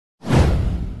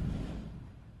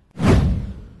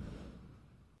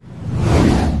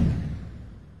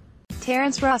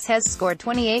Terrence Ross has scored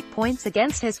 28 points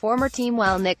against his former team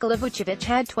while Nikola Vucevic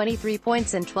had 23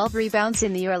 points and 12 rebounds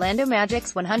in the Orlando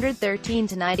Magic's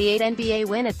 113-98 NBA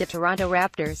win at the Toronto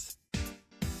Raptors.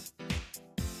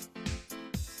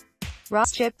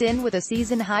 Ross chipped in with a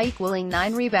season-high equaling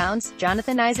 9 rebounds,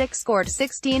 Jonathan Isaac scored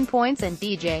 16 points and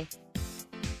DJ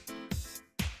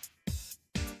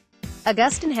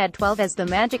Augustin had 12 as the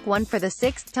Magic won for the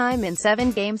 6th time in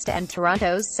 7 games to end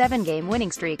Toronto's 7-game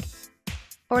winning streak.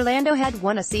 Orlando had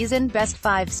won a season-best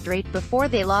 5 straight before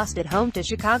they lost at home to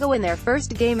Chicago in their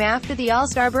first game after the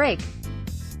All-Star break.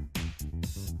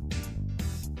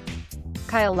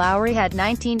 Kyle Lowry had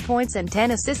 19 points and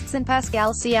 10 assists and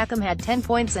Pascal Siakam had 10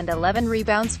 points and 11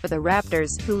 rebounds for the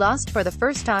Raptors, who lost for the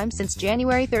first time since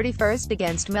January 31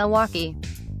 against Milwaukee.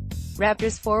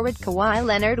 Raptors forward Kawhi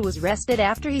Leonard was rested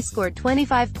after he scored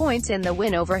 25 points in the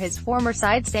win over his former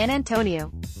side San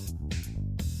Antonio.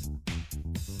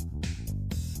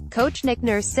 Coach Nick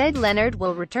Nurse said Leonard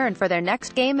will return for their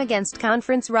next game against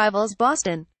conference rivals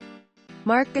Boston.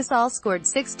 Marc Gasol scored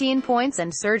 16 points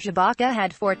and Serge Ibaka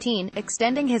had 14,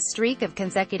 extending his streak of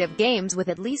consecutive games with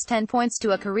at least 10 points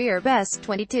to a career-best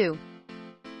 22.